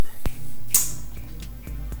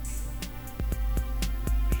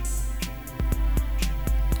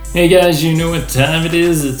Hey guys, you know what time it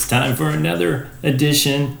is. It's time for another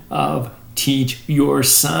edition of Teach Your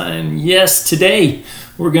Son. Yes, today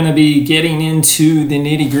we're going to be getting into the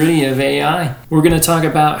nitty-gritty of AI. We're going to talk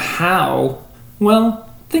about how,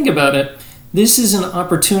 think about it. This is an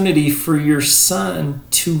opportunity for your son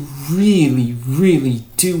to really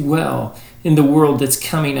do well in the world that's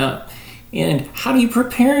coming up. And how do you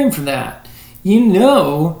prepare him for that? You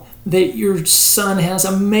know that your son has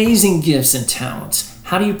amazing gifts and talents.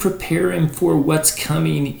 How do you prepare him for what's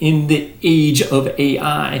coming in the age of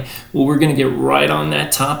AI? Well, we're going to get right on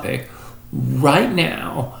that topic right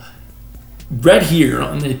now, right here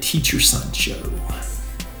on the Teach Your Son Show.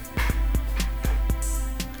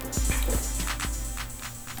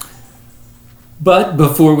 But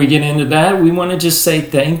before we get into that, we want to just say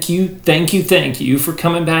thank you for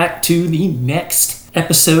coming back to the next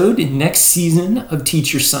episode in next season of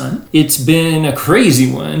Teach Your Son. It's been a crazy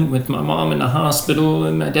one with my mom in the hospital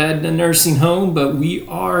and my dad in the nursing home, but we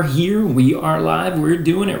are here, we are live, we're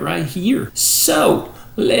doing it right here. So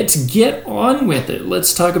let's get on with it.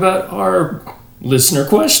 Let's talk about our listener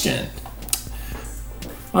question.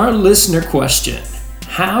 Our listener question: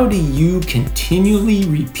 how do you continually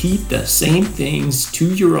repeat the same things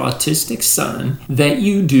to your autistic son that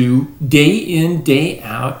you do day in, day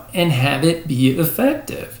out, and have it be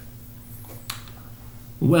effective?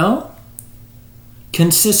 Well,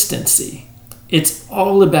 consistency. It's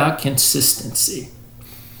all about consistency.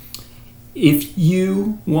 If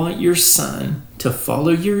you want your son to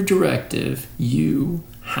follow your directive, you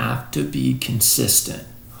have to be consistent.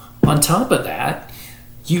 On top of that,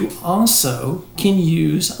 you also can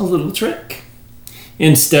use a little trick.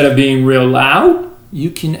 Instead of being real loud,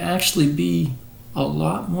 you can actually be a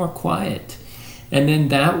lot more quiet. And then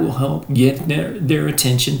that will help get their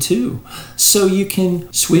attention too. So you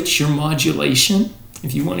can switch your modulation,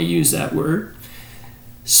 if you want to use that word.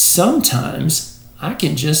 Sometimes I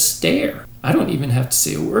can just stare. I don't even have to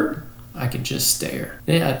say a word. I can just stare.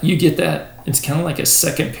 Yeah, you get that? It's kind of like a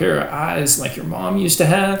second pair of eyes like your mom used to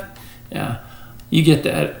have. Yeah. You get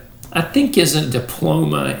that. I think as a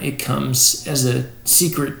diploma, it comes as a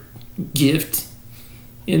secret gift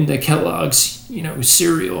in the Kellogg's,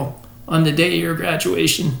 cereal on the day of your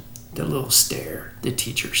graduation. The little stare, the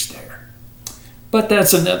teacher stare. But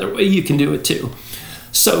that's another way you can do it too.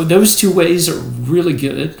 So those two ways are really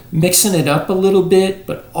good. Mixing it up a little bit,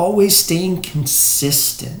 but always staying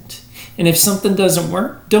consistent. And if something doesn't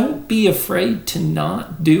work, don't be afraid to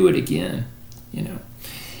not do it again,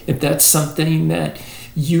 If that's something that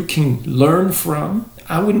you can learn from,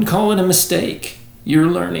 I wouldn't call it a mistake. You're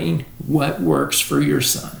learning what works for your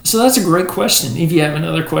son. So that's a great question. If you have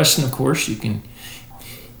another question, of course, you can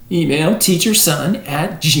email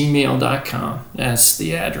teachyourson@gmail.com. That's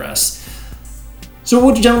the address. So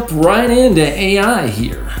we'll jump right into AI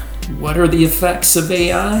here. What are the effects of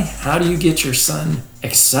AI? How do you get your son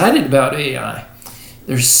excited about AI?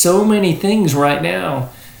 There's so many things right now.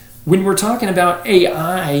 When we're talking about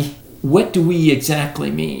AI, what do we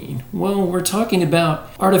exactly mean? Well, we're talking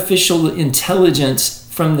about artificial intelligence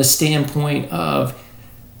from the standpoint of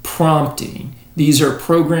prompting. These are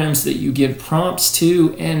programs that you give prompts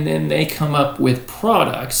to, and then they come up with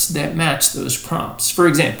products that match those prompts. For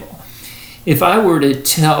example, if I were to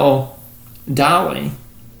tell Dolly,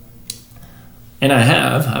 and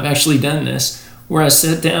I've actually done this, where I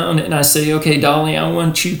sit down and I say, okay, Dolly, I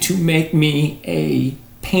want you to make me a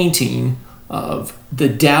painting of the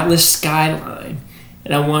Dallas skyline,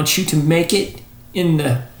 and I want you to make it in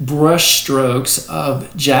the brush strokes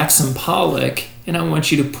of Jackson Pollock, and I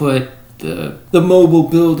want you to put the Mobile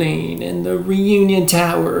building and the Reunion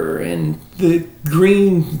Tower and the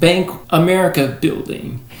Green Bank America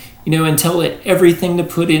building, and tell it everything to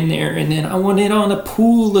put in there, and then I want it on a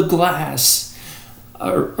pool of glass,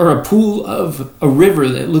 or a pool of a river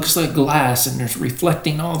that looks like glass and there's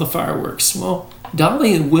reflecting all the fireworks. Well,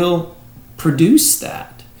 Dolly will produce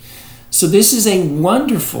that. So this is a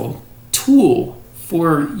wonderful tool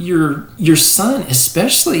for your son,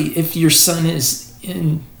 especially if your son is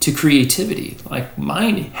into creativity, like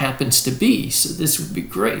mine happens to be. So this would be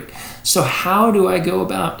great. So how do I go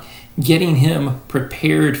about getting him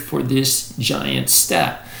prepared for this giant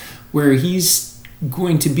step where he's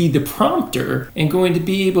going to be the prompter and going to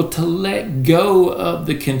be able to let go of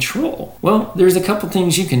the control? Well, there's a couple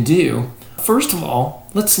things you can do. First of all,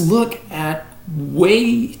 let's look at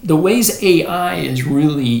the ways AI is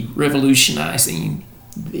really revolutionizing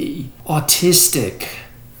the autistic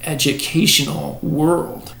educational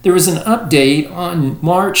world. There was an update on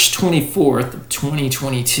March 24th of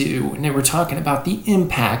 2022, and they were talking about the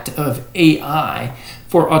impact of AI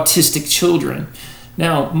for autistic children.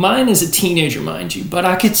 Now, mine is a teenager, mind you, but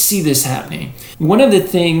I could see this happening. One of the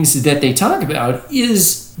things that they talk about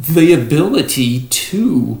is the ability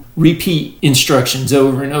to repeat instructions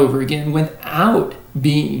over and over again without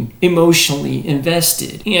being emotionally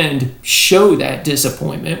invested and show that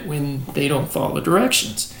disappointment when they don't follow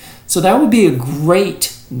directions. So that would be a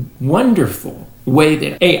great, wonderful way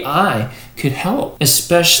that AI could help,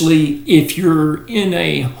 especially if you're in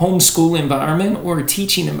a homeschool environment or a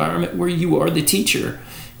teaching environment where you are the teacher.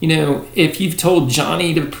 You know, if you've told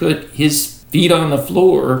Johnny to put his feet on the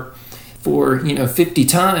floor for, 50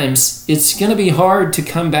 times, it's going to be hard to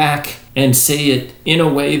come back and say it in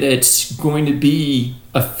a way that's going to be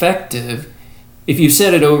effective if you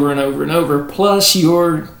said it over and over and over, plus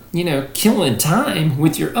you're, killing time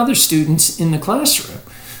with your other students in the classroom.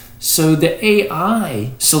 So the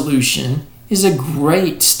AI solution is a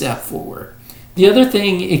great step forward. The other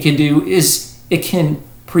thing it can do is it can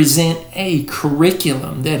present a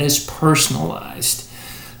curriculum that is personalized.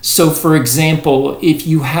 So for example, if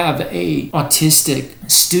you have an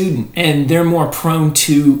autistic student and they're more prone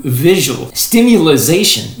to visual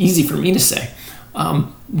stimulation, easy for me to say,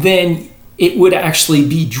 then it would actually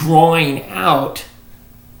be drawing out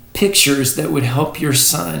pictures that would help your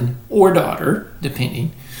son or daughter,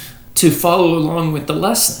 depending, to follow along with the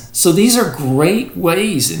lesson. So these are great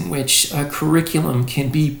ways in which a curriculum can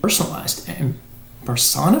be personalized and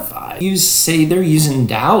personified. Say they're using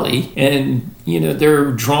DALL-E and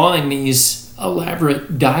they're drawing these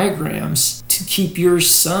elaborate diagrams to keep your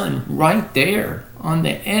son right there on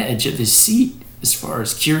the edge of his seat as far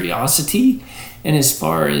as curiosity and as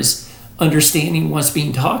far as understanding what's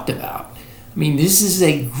being talked about. I mean, this is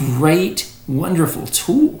a great, wonderful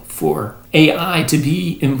tool for AI to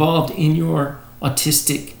be involved in your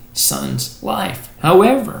autistic son's life.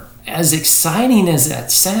 However, as exciting as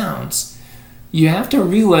that sounds, you have to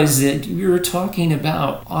realize that you're talking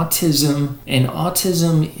about autism, and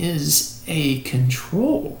autism is a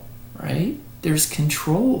control, right? There's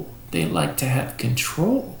control. They like to have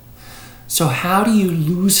control. So how do you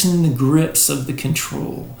loosen the grips of the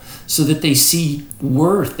control so that they see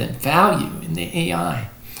worth and value in the AI?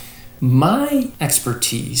 My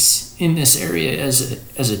expertise in this area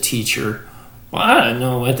as a teacher, well, I didn't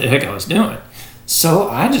know what the heck I was doing. So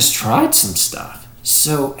I just tried some stuff.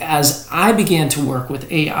 So as I began to work with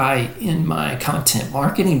AI in my content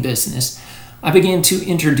marketing business, I began to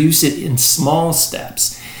introduce it in small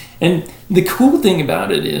steps. And the cool thing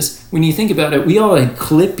about it is, when you think about it, we all had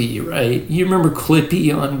Clippy, right? You remember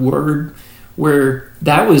Clippy on Word, where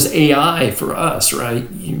that was AI for us, right?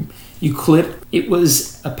 You clip, it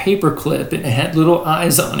was a paper clip and it had little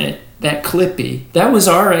eyes on it, that Clippy. That was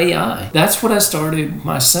our AI. That's what I started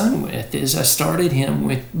my son with, is I started him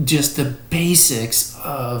with just the basics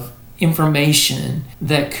of information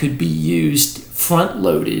that could be used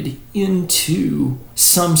front-loaded into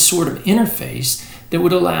some sort of interface that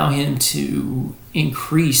would allow him to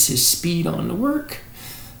increase his speed on the work.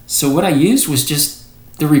 So what I used was just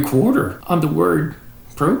the recorder on the Word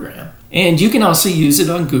program. And you can also use it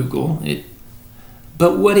on Google.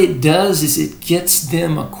 But what it does is it gets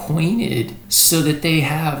them acquainted so that they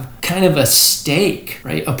have kind of a stake,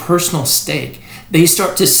 right? A personal stake. They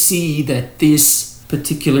start to see that this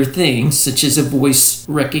particular thing, such as a voice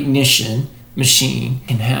recognition machine,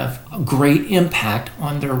 can have a great impact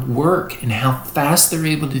on their work and how fast they're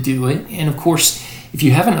able to do it. And of course, if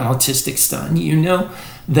you have an autistic son, you know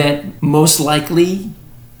that most likely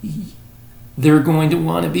they're going to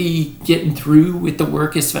want to be getting through with the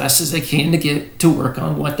work as fast as they can to get to work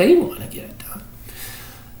on what they want to get done.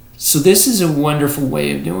 So this is a wonderful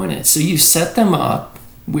way of doing it. So you set them up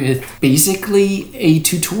with basically a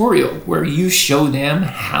tutorial where you show them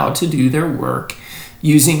how to do their work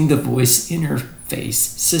using the voice interface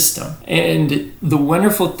system. And the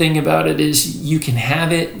wonderful thing about it is you can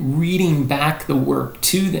have it reading back the work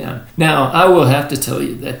to them. Now, I will have to tell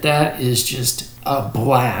you that is just a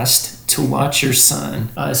blast to watch your son,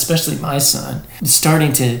 especially my son,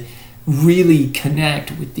 starting to really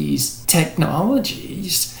connect with these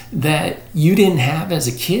technologies that you didn't have as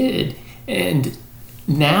a kid. And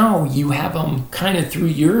now you have them kind of through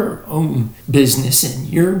your own business, and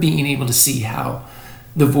you're being able to see how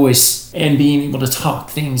the voice and being able to talk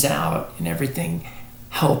things out and everything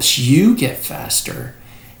helps you get faster.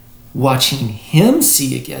 Watching him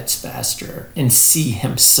see it gets faster and see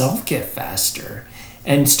himself get faster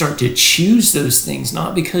and start to choose those things,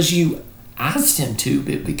 not because you asked him to,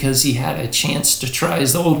 but because he had a chance to try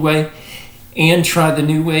his old way and try the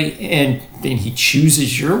new way, and then he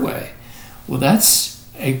chooses your way. Well, that's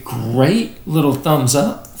a great little thumbs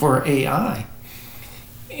up for AI.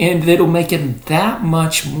 And it'll make him that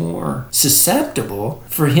much more susceptible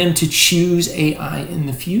for him to choose AI in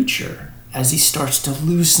the future as he starts to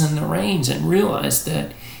loosen the reins and realize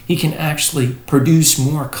that he can actually produce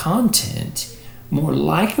more content, more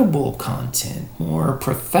likable content, more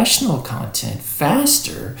professional content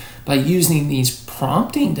faster by using these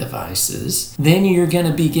prompting devices. Then you're going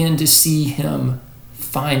to begin to see him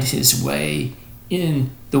find his way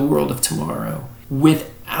in the world of tomorrow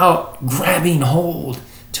without grabbing hold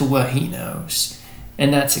to what he knows.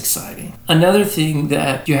 And that's exciting. Another thing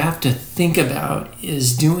that you have to think about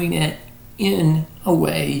is doing it in a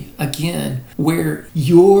way, again, where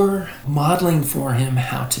you're modeling for him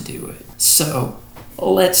how to do it. So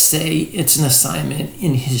let's say it's an assignment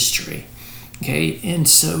in history. Okay, and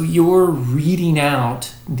so you're reading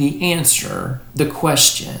out the answer, the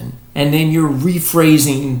question, and then you're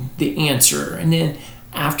rephrasing the answer. And then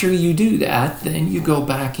after you do that, then you go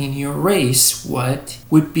back and you erase what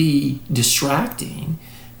would be distracting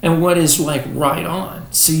and what is like right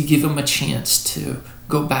on. So you give them a chance to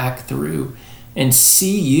go back through and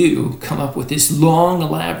see you come up with this long,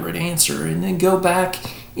 elaborate answer and then go back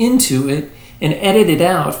into it and edit it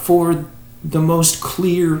out for the most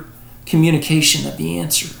clear communication of the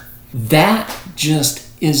answer. That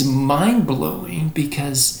just is mind-blowing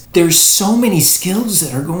because there's so many skills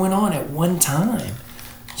that are going on at one time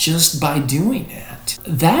just by doing that.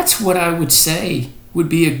 That's what I would say would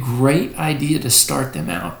be a great idea to start them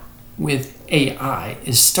out with AI,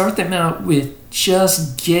 is start them out with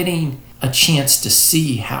just getting a chance to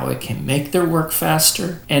see how it can make their work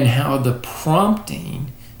faster and how the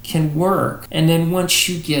prompting can work. And then once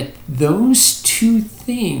you get those two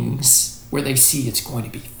things where they see it's going to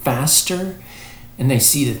be faster and they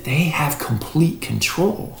see that they have complete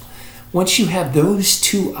control, once you have those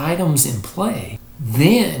two items in play,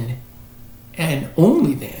 then and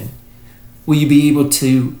only then will you be able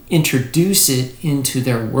to introduce it into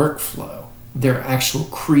their workflow, their actual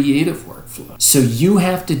creative workflow. So you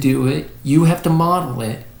have to do it, you have to model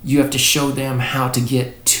it, you have to show them how to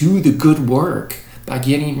get to the good work by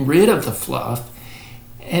getting rid of the fluff,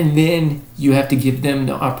 and then you have to give them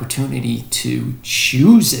the opportunity to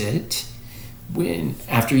choose it when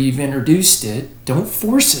after you've introduced it. Don't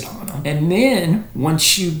force it on them. And then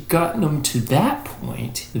once you've gotten them to that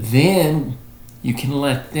point, then you can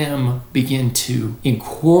let them begin to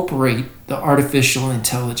incorporate the artificial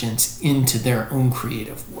intelligence into their own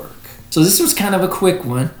creative work. So this was kind of a quick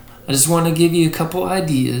one. I just want to give you a couple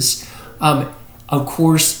ideas. Of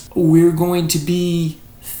course, we're going to be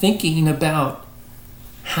thinking about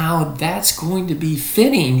how that's going to be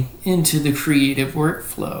fitting into the creative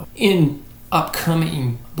workflow in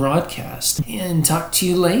upcoming broadcasts. And talk to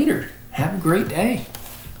you later. Have a great day.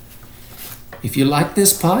 If you like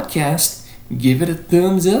this podcast, give it a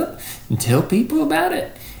thumbs up and tell people about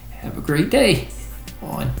it. Have a great day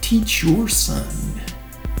on Teach Your Son.